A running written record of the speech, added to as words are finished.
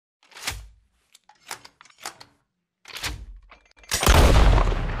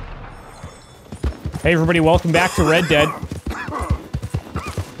Hey everybody, welcome back to Red Dead.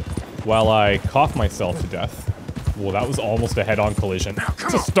 While I cough myself to death. Well, that was almost a head-on collision.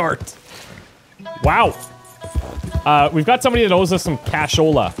 To start. Wow. We've got somebody that owes us some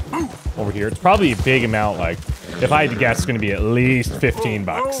cashola over here. It's probably a big amount, like, if I had to guess, it's gonna be at least 15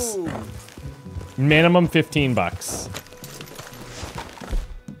 bucks. Minimum 15 bucks.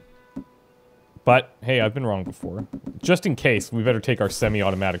 But, hey, I've been wrong before. Just in case, we better take our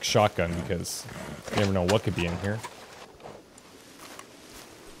semi-automatic shotgun, because you never know what could be in here.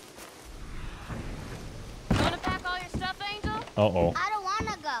 Wanna pack all your stuff, Angel? Uh-oh. I don't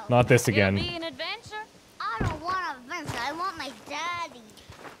wanna go. Not this again. It'll be an adventure. I don't want an adventure. I want my daddy.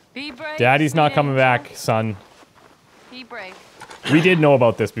 Be brave. Daddy's not sweet coming Angel. back, son. Be brave. We did know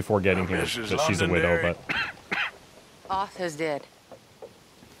about this before getting here, Mrs. that she's a widow, but... Arthur's dead.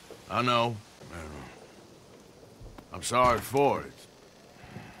 I know. I'm sorry for it.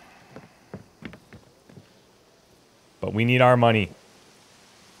 But we need our money.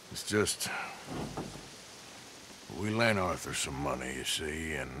 It's just... we lent Arthur some money, you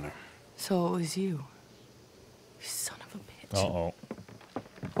see, and... So it was you. You son of a bitch. Uh-oh.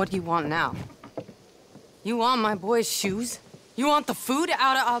 What do you want now? You want my boy's shoes? You want the food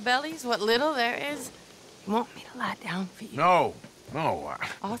out of our bellies? What little there is? You want me to lie down for you? No, no,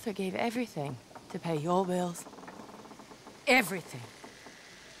 Arthur gave everything to pay your bills. Everything.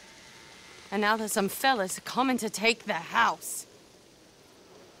 And now there's some fellas coming to take the house.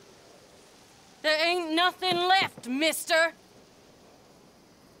 There ain't nothing left, mister.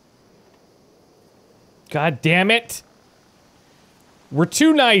 God damn it! We're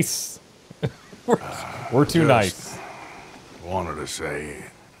too nice! we're too nice. wanted to say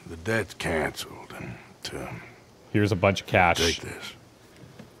the debt's canceled and Here's a bunch of cash. take this.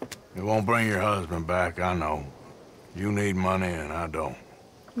 It won't bring your husband back, I know. You need money and I don't.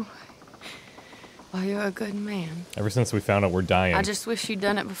 Well, you're a good man. Ever since we found out we're dying, I just wish you'd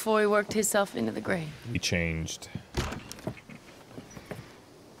done it before he worked himself into the grave. we changed.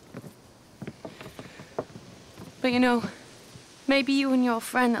 But you know, maybe you and your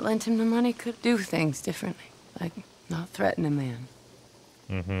friend that lent him the money could do things differently. Like, not threaten a man.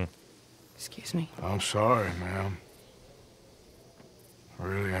 Mm-hmm. Excuse me. I'm sorry, ma'am. I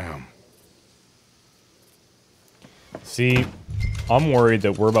really am. See, I'm worried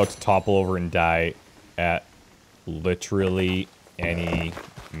that we're about to topple over and die at literally any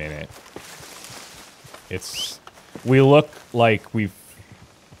minute. We look like we've...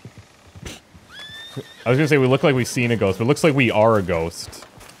 I was gonna say we look like we've seen a ghost, but it looks like we are a ghost.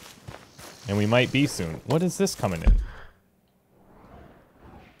 And we might be soon. What is this coming in?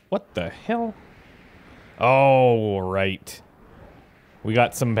 What the hell? Oh, right. We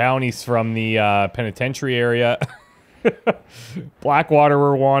got some bounties from the penitentiary area. Blackwater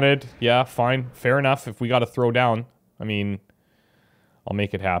were wanted. Yeah, fine. Fair enough. If we got to throw down, I mean, I'll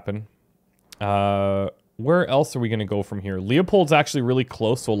make it happen. Where else are we going to go from here? Leopold's actually really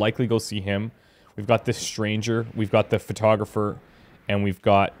close, so we'll likely go see him. We've got this stranger. We've got the photographer. And we've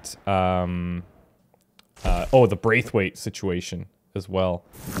got, the Braithwaite situation as well.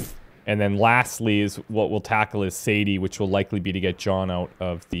 And then lastly is what we'll tackle is Sadie, which will likely be to get John out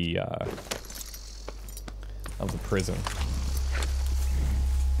of the prison.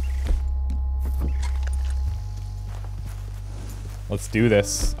 Let's do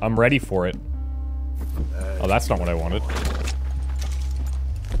this. I'm ready for it. Oh, that's not what I wanted.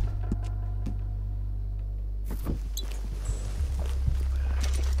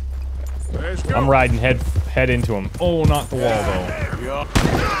 I'm riding head into him. Oh, not the wall though.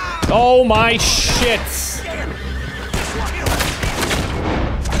 Oh my shits!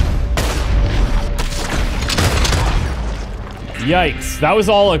 Yikes. That was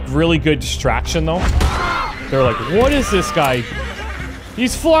all a really good distraction though. They're like, what is this guy?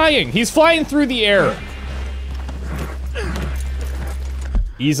 He's flying! He's flying through the air!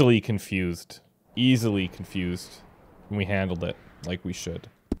 Easily confused. Easily confused. And we handled it like we should.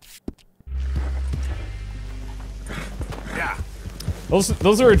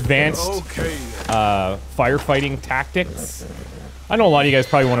 Those are advanced firefighting tactics. I know a lot of you guys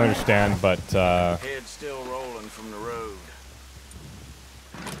probably won't understand, but Head still rolling from the road.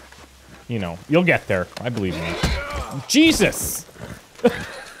 you know, you'll get there. I believe in you. Jesus!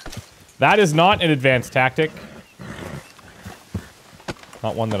 That is not an advanced tactic.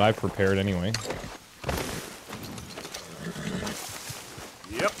 Not one that I've prepared anyway.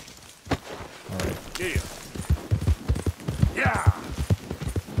 Yep. Alright. Yeah. Yeah.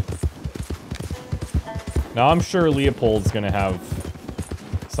 Now I'm sure Leopold's gonna have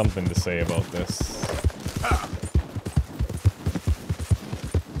something to say about this.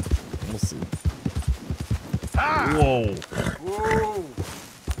 We'll see. Whoa. Whoa!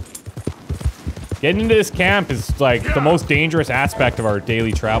 Getting into this camp is like the most dangerous aspect of our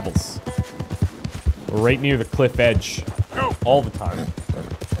daily travels. We're right near the cliff edge. All the time.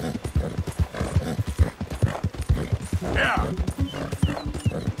 Yeah.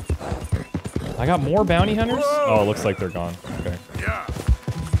 I got more bounty hunters? Oh, it looks like they're gone. Okay. Yeah.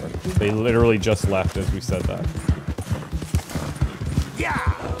 They literally just left as we said that.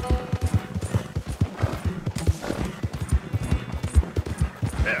 Yeah.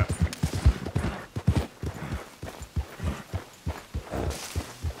 Yeah.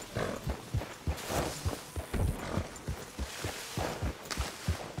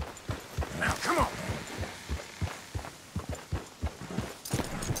 Now, come on.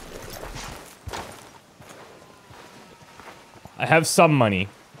 I have some money.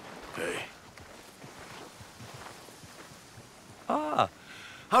 Hey. Ah,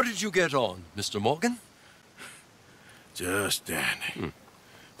 how did you get on, Mr. Morgan? Just dandy.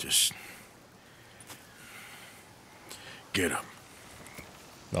 Just get up.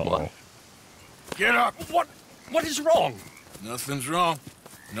 Uh-oh. Get up. What is wrong? Nothing's wrong.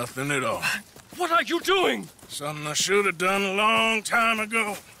 Nothing at all. What are you doing? Something I should have done a long time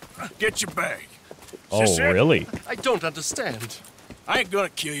ago. Get your bag. Oh, Just it. really? I don't understand. I ain't gonna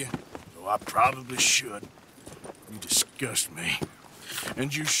kill you, though I probably should. You disgust me.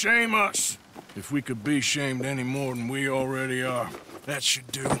 And you shame us. If we could be shamed any more than we already are, that should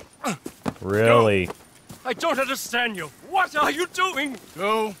do. Really? I don't understand you. What are you doing?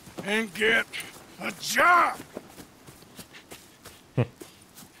 Go and get a job.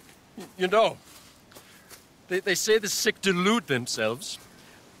 You know, they say the sick delude themselves.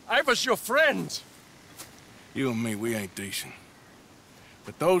 I was your friend. You and me, we ain't decent.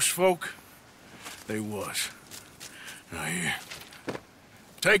 But those folk, they was. Now here,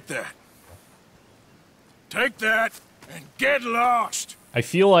 take that. Take that and get lost. I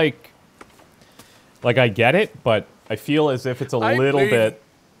feel like I get it, but I feel as if it's a little bit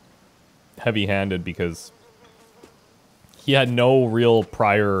heavy-handed because he had no real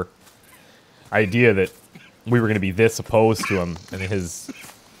prior idea that we were going to be this opposed to him and his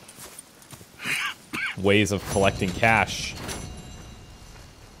ways of collecting cash.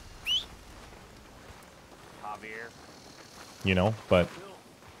 You know, but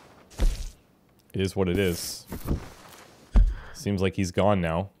it is what it is. Seems like he's gone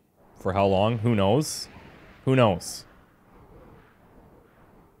now. For how long? Who knows? Who knows?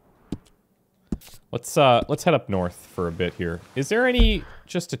 Let's head up north for a bit here. Is there any,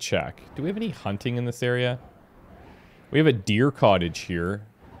 just to check, do we have any hunting in this area? We have a deer cottage here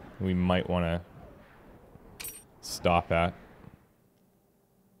we might want to stop at.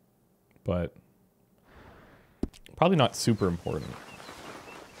 But probably not super important.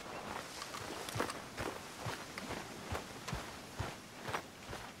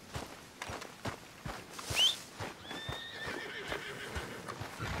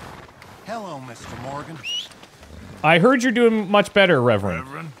 Hello, Mr. Morgan. I heard you're doing much better, Reverend.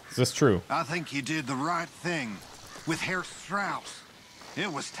 Reverend? Is this true? I think you did the right thing with Herr Strauss.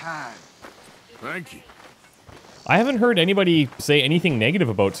 It was time. Thank you. I haven't heard anybody say anything negative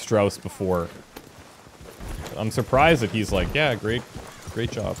about Strauss before. I'm surprised that he's like, yeah, great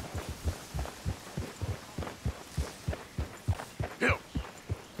job. Hill.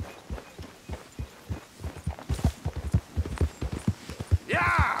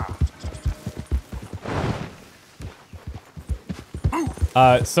 Yeah.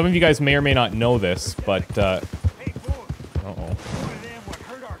 Some of you guys may or may not know this, but, Hey, boy, uh-oh. one of them what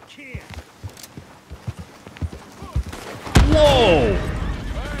hurt our kid. Whoa!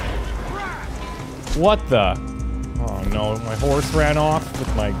 What the? Oh no, my horse ran off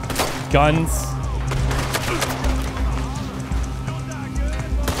with my guns.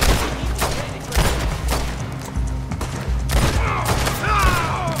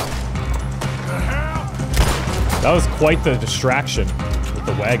 That was quite the distraction with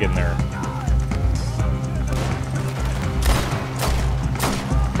the wagon there.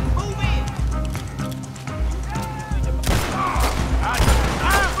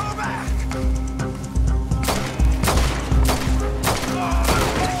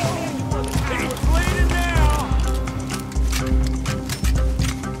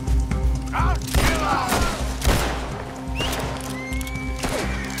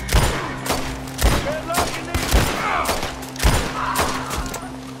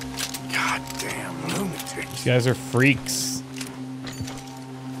 These guys are freaks.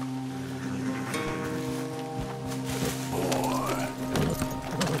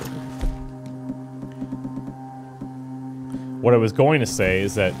 What I was going to say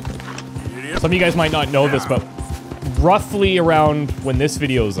is that Some of you guys might not know this, but roughly around when this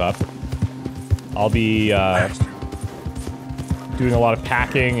video's up, I'll be doing a lot of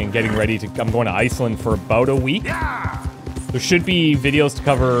packing and getting ready to... I'm going to Iceland for about a week. There should be videos to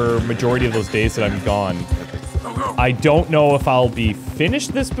cover majority of those days that I'm gone. I don't know if I'll be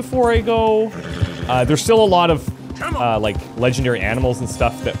finished this before I go. There's still a lot of like legendary animals and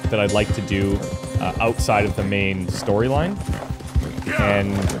stuff that I'd like to do outside of the main storyline.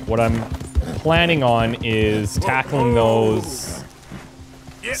 And what I'm planning on is tackling those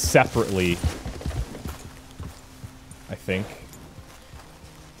separately, I think.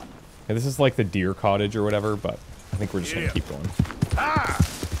 Yeah, this is like the deer cottage or whatever, but I think we're just gonna keep going.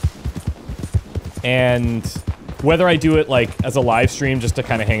 And whether I do it like as a live stream just to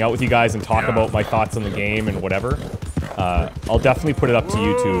kind of hang out with you guys and talk about my thoughts on the game and whatever, I'll definitely put it up to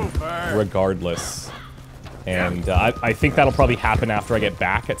YouTube regardless. And I think that'll probably happen after I get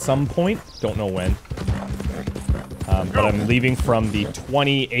back at some point. Don't know when. But I'm leaving from the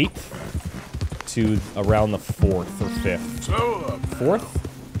 28th to around the 4th or 5th. 4th?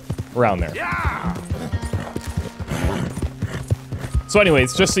 Around there. So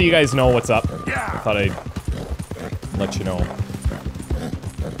anyways, just so you guys know what's up, I thought I'd let you know.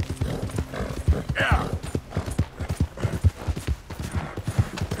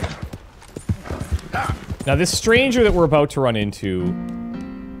 Now this stranger that we're about to run into,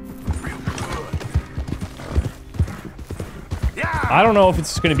 I don't know if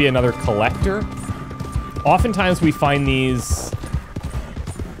it's going to be another collector. Oftentimes we find these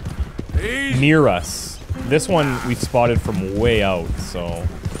near us. This one we spotted from way out, so...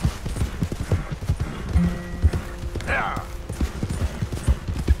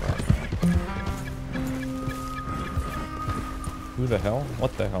 Who the hell?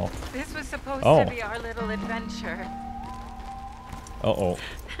 What the hell? This was supposed to be our little adventure. Uh-oh.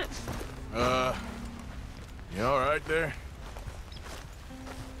 You all right there?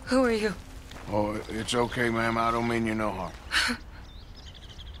 Who are you? Oh, it's okay, ma'am. I don't mean you no harm.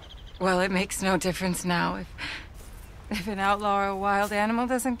 Well, it makes no difference now. If an outlaw or a wild animal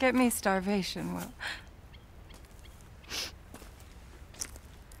doesn't get me, starvation will.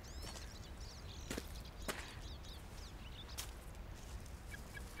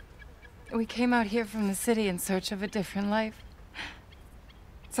 We came out here from the city in search of a different life.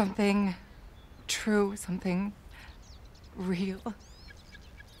 Something true, something real.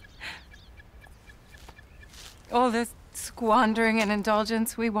 All this squandering and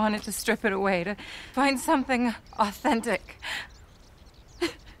indulgence, we wanted to strip it away, to find something authentic.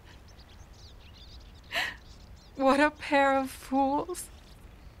 What a pair of fools.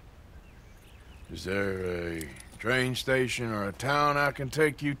 Is there a train station or a town I can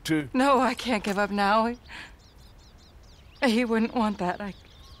take you to? No, I can't give up now. He wouldn't want that. I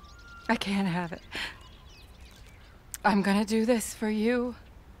can't have it. I'm gonna do this for you,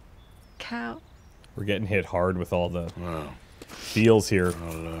 Cal. We're getting hit hard with all the deals here.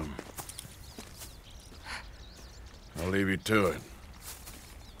 I'll leave you to it.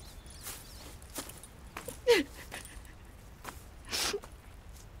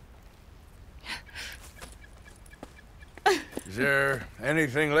 Is there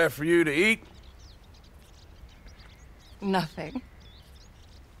anything left for you to eat? Nothing.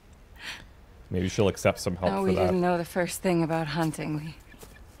 Maybe she'll accept some help No, for we that. didn't know the first thing about hunting. We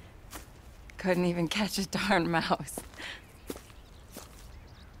couldn't even catch a darn mouse.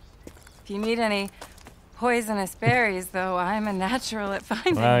 If you need any poisonous berries, though, I'm a natural at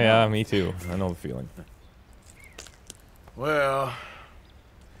finding them. Oh yeah, me too. I know the feeling. Well,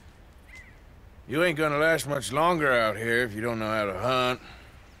 you ain't gonna last much longer out here if you don't know how to hunt.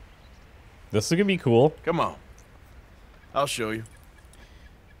 This is gonna be cool. Come on. I'll show you.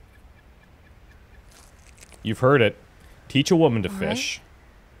 You've heard it. Teach a woman to All fish.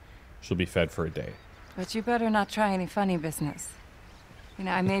 She'll be fed for a day. But you better not try any funny business. You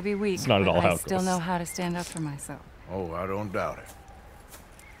know, I may be weak, It's not at but all how I it still goes. know how to stand up for myself. Oh, I don't doubt it.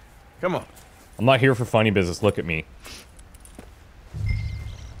 Come on. I'm not here for funny business. Look at me.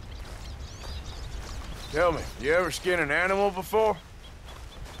 Tell me, you ever skin an animal before?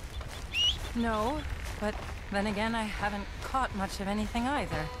 No, but then again, I haven't caught much of anything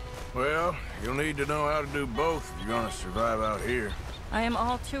either. Well, you'll need to know how to do both if you're gonna survive out here. I am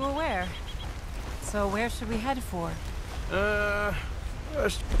all too aware. So where should we head for?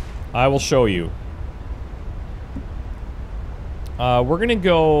 I will show you. We're gonna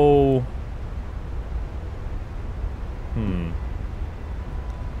go...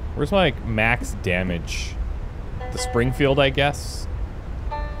 Where's my max damage? The Springfield, I guess?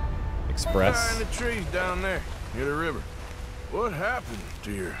 Express. In the trees down there, near the river. What happened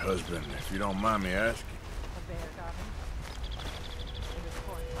to your husband, if you don't mind me asking? A bear got him. It was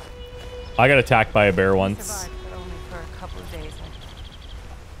horrifying. I got attacked by a bear He once. survived, but only for a couple of days.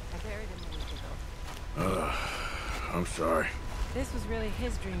 I buried him a week ago. I'm sorry. This was really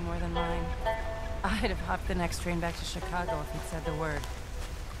his dream more than mine. I'd have hopped the next train back to Chicago if he'd said the word.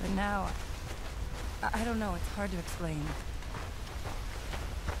 But now, I don't know, it's hard to explain.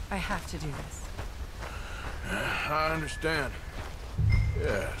 I have to do this. I understand.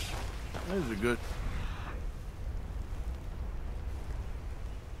 Yes. This is a good...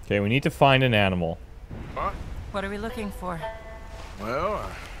 Okay, we need to find an animal. What? What are we looking for? Well,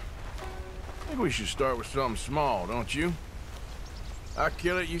 I think we should start with something small, don't you? I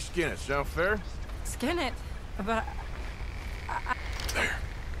kill it, you skin it. Sound fair? Skin it, but There.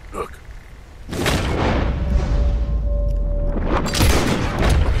 Look.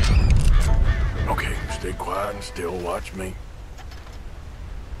 Okay, stay quiet and still. Watch me.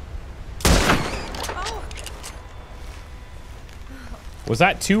 oh, Was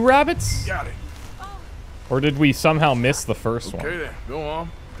that 2 rabbits? Got it. Or did we somehow miss the first Okay one? then, go on.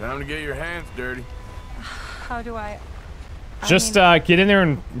 Time to get your hands dirty. how do I Just mean, get in there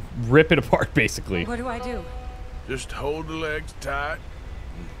and rip it apart, basically. what do I do? Just hold the legs tight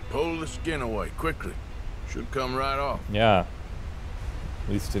and pull the skin away quickly. Should come right off. Yeah.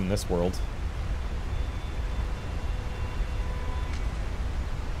 At least in this world.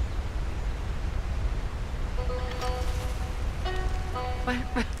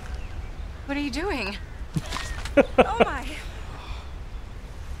 What are you doing? Oh my!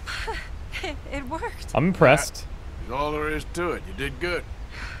 It worked. I'm impressed. That's all there is to it. You did good.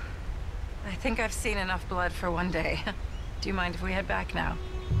 I think I've seen enough blood for one day. Do you mind if we head back now?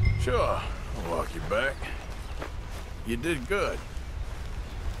 Sure, I'll walk you back. You did good.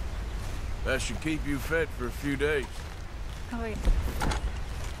 That should keep you fed for a few days. Oh, yeah.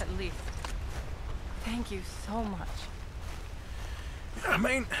 At least. Thank you so much. I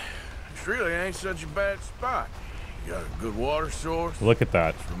mean, this really ain't such a bad spot. You got a good water source. Look at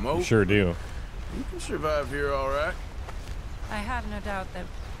that. Remote. You sure do. You can survive here all right. I have no doubt that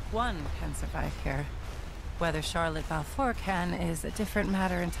one can survive here. Whether Charlotte Balfour can is a different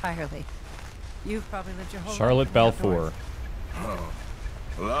matter entirely. You've probably lived your whole Charlotte life in the Balfour. outdoors.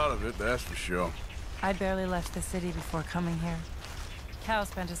 Oh, a lot of it, that's for sure. I barely left the city before coming here. Cal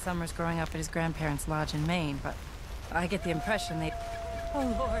spent his summers growing up at his grandparents' lodge in Maine, but I get the impression they...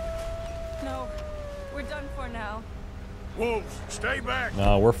 Oh, Lord. No. We're done for now. Wolves, stay back.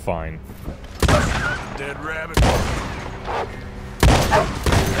 No, we're fine. Dead rabbit.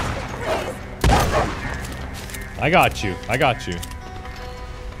 I got you. I got you.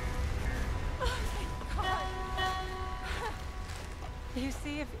 You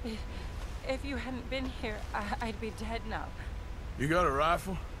see, if you hadn't been here, I'd be dead now. You got a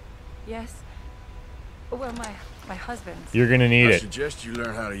rifle? Yes? Well, my husband's. You're gonna need I it. suggest you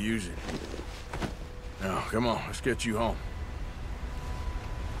learn how to use it. Now, come on, let's get you home.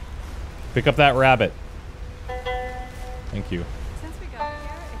 Pick up that rabbit. Thank you. Since we got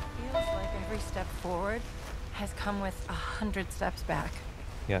here, it feels like every step forward has come with 100 steps back.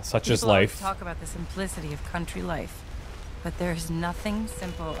 Yeah, such is People always life. talk about the simplicity of country life, but there's nothing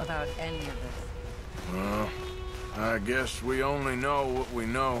simple about any of this. Well, I guess we only know what we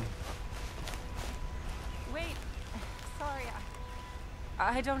know. Wait, sorry,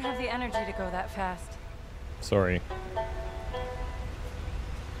 I don't have the energy to go that fast. Sorry.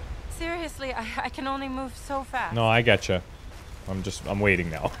 Seriously, I can only move so fast. No, I getcha. I'm waiting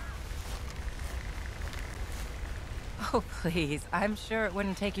now. Oh, please. I'm sure it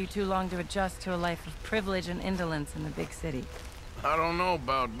wouldn't take you too long to adjust to a life of privilege and indolence in the big city. I don't know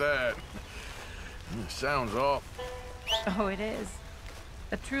about that. It sounds off. Oh, it is.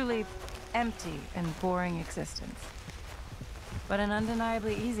 A truly empty and boring existence. But an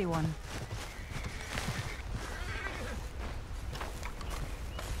undeniably easy one.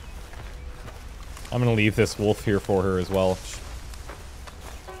 I'm gonna leave this wolf here for her as well.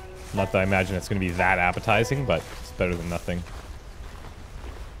 Not that I imagine it's gonna be that appetizing, but it's better than nothing.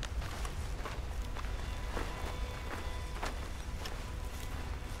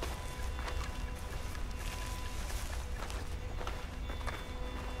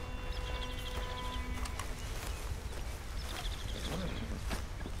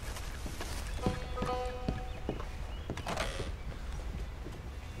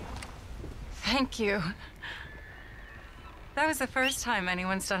 Thank you. That was the first time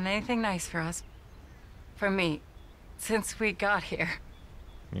anyone's done anything nice for us. For me, since we got here.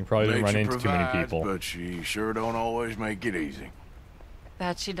 You probably didn't run Nature into too many provides, people. but she sure don't always make it easy.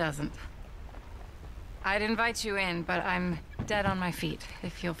 That she doesn't. I'd invite you in, but I'm dead on my feet,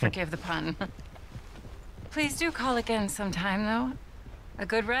 if you'll forgive the pun. Please do call again sometime, though. A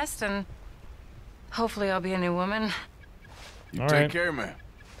good rest, and hopefully I'll be a new woman. You All take right. care, man.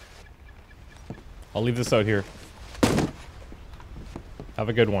 I'll leave this out here. Have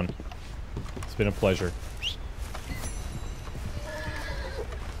a good one. It's been a pleasure.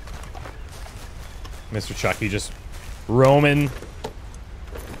 Mr. Chucky just roaming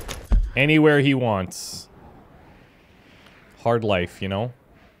anywhere he wants. Hard life, you know?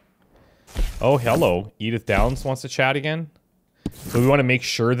 Oh, hello. Edith Downs wants to chat again. So we want to make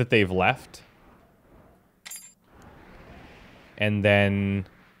sure that they've left. And then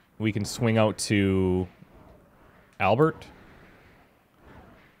we can swing out to Albert.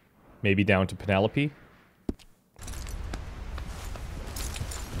 Maybe down to Penelope.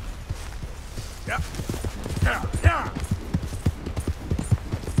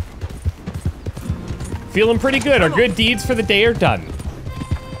 Feeling pretty good. Our good deeds for the day are done.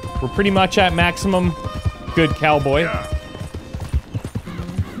 We're pretty much at maximum good cowboy.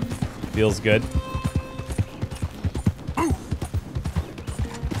 Feels good.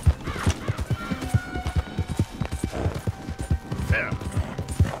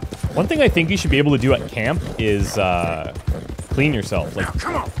 One thing I think you should be able to do at camp is clean yourself. Like,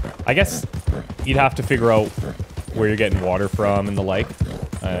 I guess you'd have to figure out where you're getting water from and the like,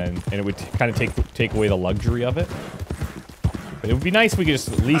 and it would kind of take away the luxury of it. But it would be nice if we could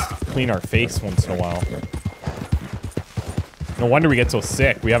just at least clean our face once in a while. No wonder we get so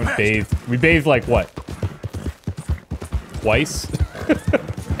sick. We haven't bathed. We bathed like what? Twice?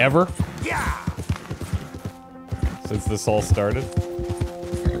 Ever? Yeah. Since this all started.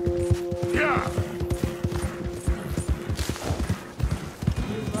 Yeah.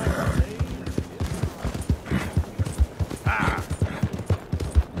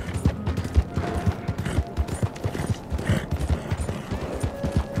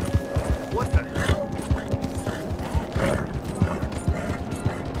 What the?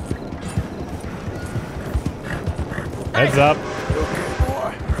 Heads up.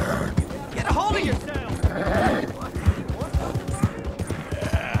 Get a hold of yourself.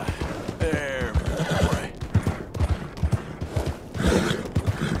 There, boy.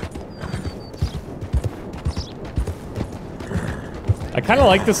 I kind of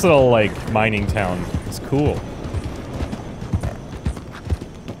like this little, like, mining town. It's cool.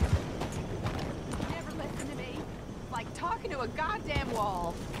 Never listen to me. Like talking to a goddamn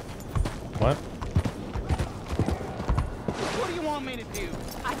wall. What? What do you want me to do?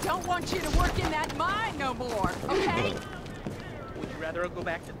 I don't want you to work in that mine no more, okay? Would you rather go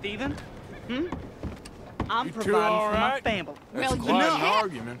back to thieving? I'm You two providing all for my right? family. That's Well, you quite an know-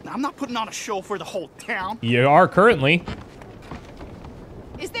 argument. I'm not putting on a show for the whole town. You are currently.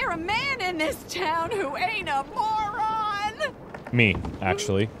 Is there a man in this town who ain't a moron? Me,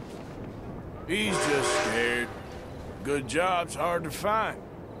 actually. He's just scared. Good job's hard to find.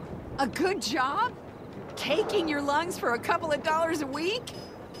 A good job? Taking your lungs for a couple of dollars a week?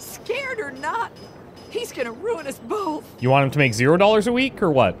 Scared or not, he's gonna ruin us both. You want him to make $0 a week,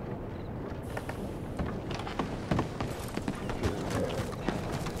 or what?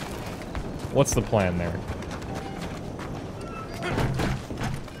 What's the plan there?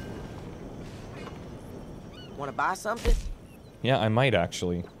 Want to buy something? Yeah, I might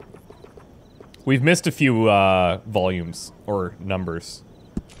actually. We've missed a few volumes or numbers.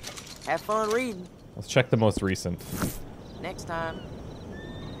 Have fun reading. Let's check the most recent. Next time.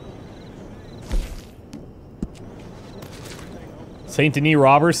 St. Denis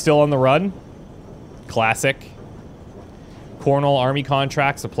robbers still on the run. Classic. Cornwall Army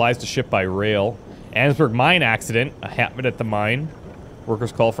contract supplies to ship by rail. Ansburg mine accident. A happened at the mine.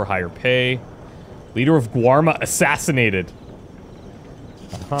 Workers call for higher pay. Leader of Guarma assassinated.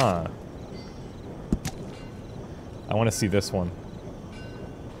 Uh-huh. I want to see this one.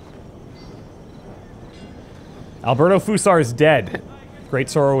 Alberto Fusar is dead. Great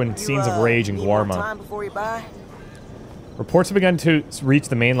sorrow and scenes of rage in need more Guarma. time before you buy? Reports have begun to reach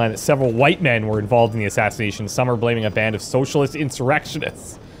the mainland that several white men were involved in the assassination. Some are blaming a band of socialist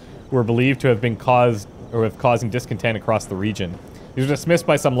insurrectionists who are believed to have been causing discontent across the region. These are dismissed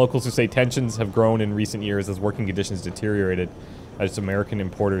by some locals who say tensions have grown in recent years as working conditions deteriorated as American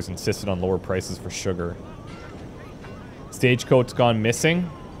importers insisted on lower prices for sugar. Stagecoach gone missing.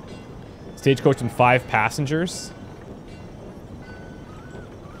 Stagecoach and 5 passengers.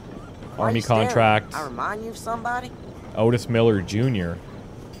 Why Army you staring? contract. I remind you of somebody? Otis Miller Jr.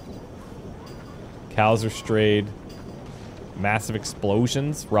 Cows are strayed. Massive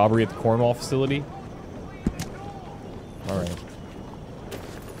explosions. Robbery at the Cornwall facility. Alright.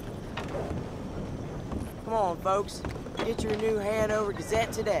 Come on, folks. Get your new Hanover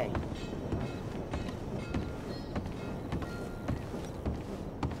Gazette today.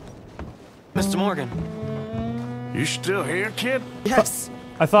 Mr. Morgan. You still here, kid? Yes.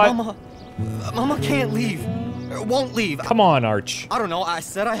 I thought... Mama can't leave. Won't leave. Come on, Arch. I don't know. I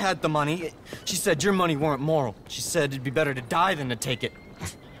said I had the money. She said your money weren't moral. She said it'd be better to die than to take it.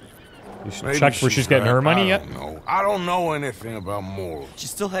 You should check where she's getting her money yet? No, I don't know anything about morals. She's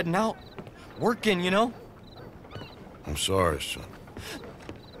still heading out. Working, you know? I'm sorry, son.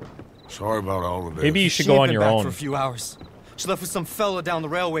 Sorry about all of this. Maybe you should go on your own. For a few hours. She left with some fella down the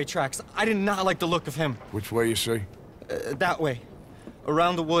railway tracks. I did not like the look of him. Which way you say? That way.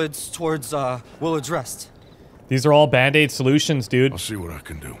 Around the woods towards Willard's Rest. These are all Band-Aid solutions, dude. I'll see what I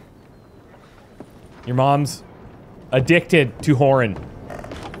can do. Your mom's addicted to whoring.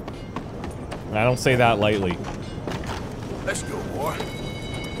 And I don't say that lightly. Let's go, boy.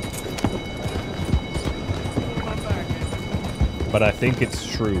 But I think it's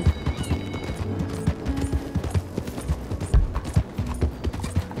true.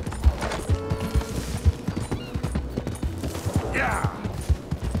 Yeah.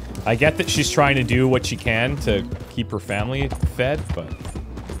 I get that she's trying to do what she can to keep her family fed, but...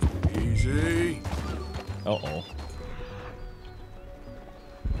 Easy. Uh-oh.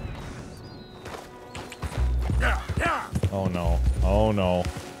 Oh no. Oh no.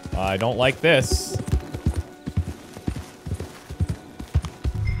 I don't like this.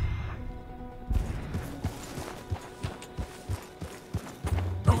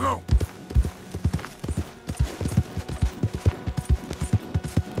 Go, go.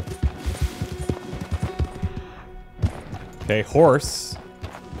 Okay, horse.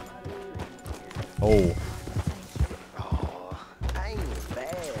 Oh. I ain't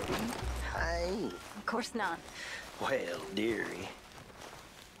bad. I ain't. Of course not. Well, dearie.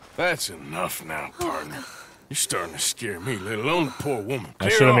 That's enough now, partner. You're starting to scare me, let alone the poor woman. I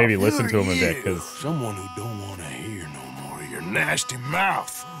should have maybe listened to him a bit, because... Someone who don't want to hear no more of your nasty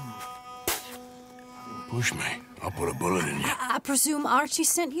mouth. Push me. I'll put a bullet in you. I presume Archie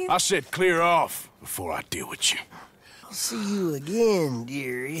sent you? I said clear off before I deal with you. I'll see you again,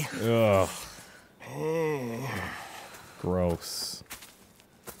 dearie. Ugh. Gross.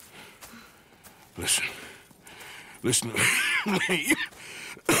 Listen. Listen to me.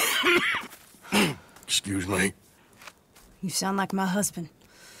 Excuse me. You sound like my husband.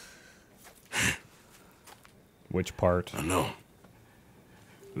 Which part? I know.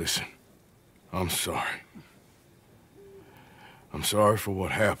 Listen. I'm sorry. I'm sorry for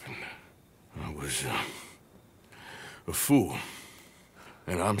what happened. I was a fool.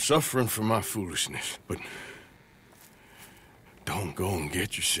 And I'm suffering for my foolishness. But don't go and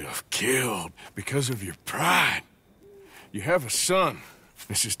get yourself killed because of your pride. You have a son,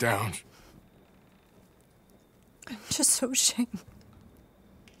 Mrs. Downs. I'm just so ashamed.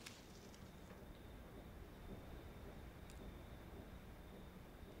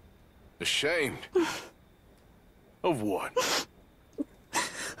 Ashamed? Of what?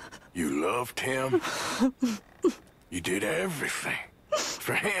 You loved him? You did everything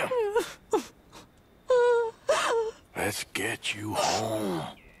for him. Let's get you home.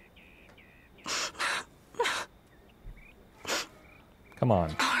 Come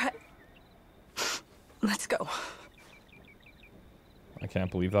on. All right. Let's go. I can't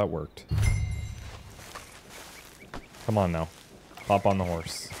believe that worked. Come on now. Hop on the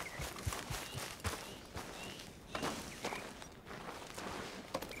horse.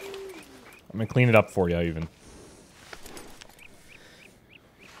 I'm gonna clean it up for you, even.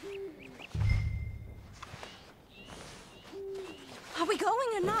 Are we going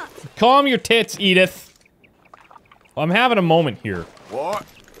or not? Calm your tits, Edith. I'm having a moment here. What?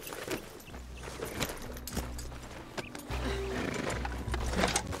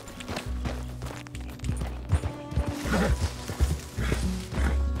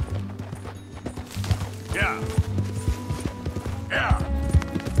 Yeah. Yeah.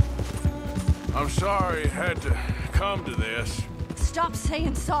 I'm sorry it had to come to this. Stop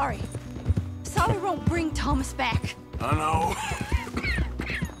saying sorry. Sorry won't bring Thomas back. I know.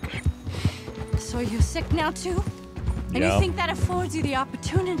 So you're sick now too? And Yeah. you think that affords you the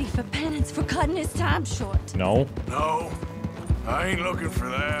opportunity for penance for cutting his time short? No. No. I ain't looking for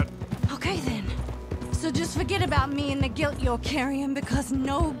that. Okay then. So just forget about me and the guilt you're carrying, because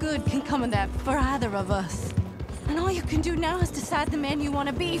no good can come of that for either of us. And all you can do now is decide the man you want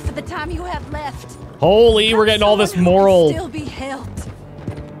to be for the time you have left. Holy, we're getting all this Someone who can moral still be helped.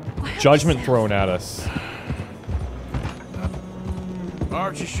 judgment thrown at us.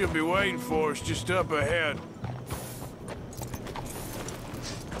 Archie should be waiting for us just up ahead.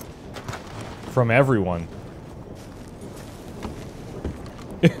 From everyone.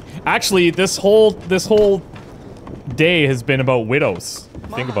 Actually, this whole day has been about widows.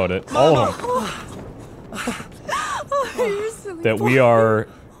 Think about it. All of them. That we are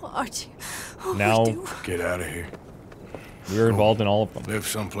now... Get out of here. We are involved in all of them. Live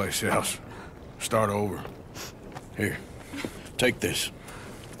someplace else. Start over. Here. Take this.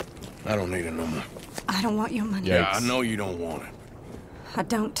 I don't need it no more. I don't want your money. Yeah, I know you don't want it. I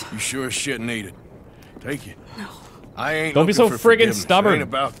don't. You sure as shit need it. Take it. No. I ain't Don't be so looking for friggin' forgiveness. stubborn. It ain't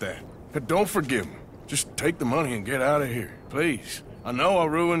about that. But don't forgive me. Just take the money and get out of here. Please. I know I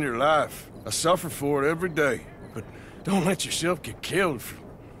ruined your life. I suffer for it every day. But don't let yourself get killed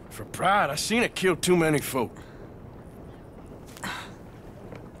for pride. I seen it kill too many folk.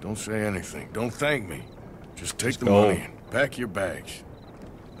 Don't say anything. Don't thank me. Just take the money and pack your bags.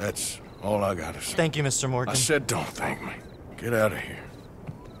 That's all I gotta say. Thank you, Mr. Morgan. I said don't thank me. Get out of here.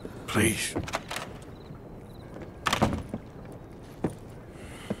 Please.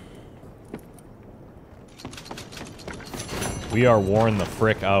 We are worn the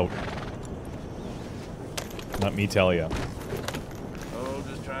frick out. Let me tell you. Oh,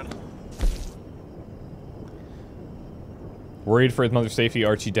 just trying to... Worried for his mother's safety,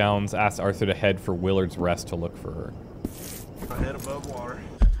 Archie Downs asks Arthur to head for Willard's Rest to look for her. Head above water.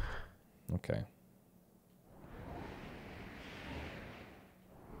 Okay.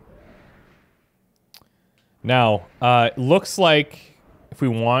 Now, looks like if we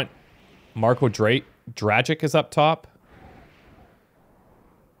want Marco Dragic is up top.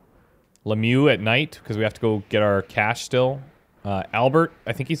 Lemieux at night, because we have to go get our cash still. Albert,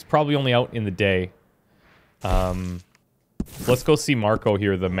 I think he's probably only out in the day. Let's go see Marco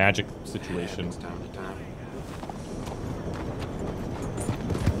here, the magic situation.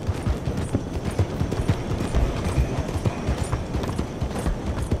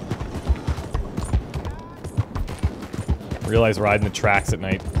 Realize riding the tracks at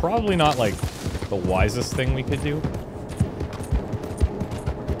night, probably not like the wisest thing we could do.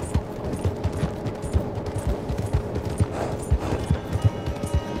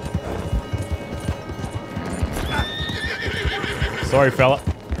 Sorry, fella.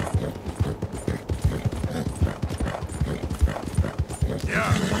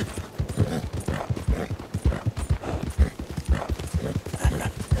 Yeah.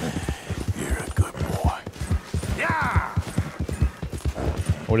 You're a good boy. Yeah.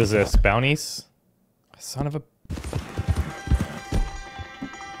 What is this? Bounties? Son of a...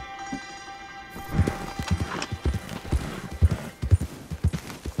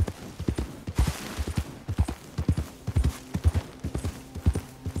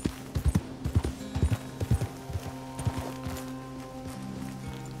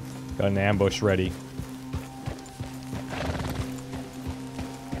 Got an ambush ready.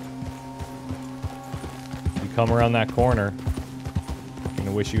 You come around that corner. You're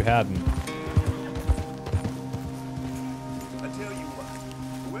gonna wish you hadn't. I tell you what,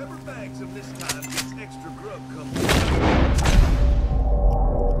 whoever bags them this time gets extra grub coming.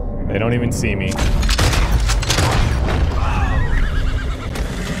 They don't even see me.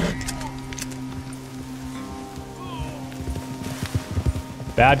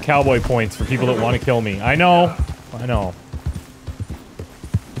 Bad cowboy points for people that want to kill me. I know. I know.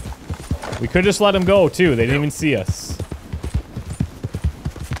 We could just let them go, too. They didn't even see us.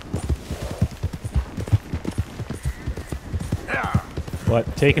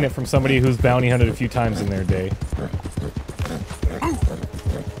 But taking it from somebody who's bounty hunted a few times in their day.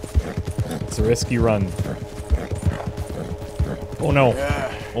 It's a risky run. Oh, no.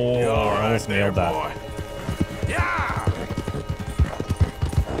 Oh, I almost nailed that.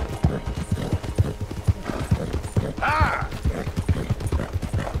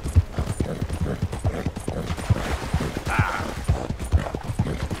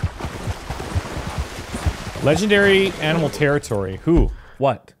 Legendary animal territory. Who?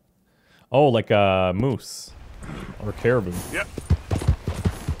 What? Oh, like a moose. Or caribou. Yep.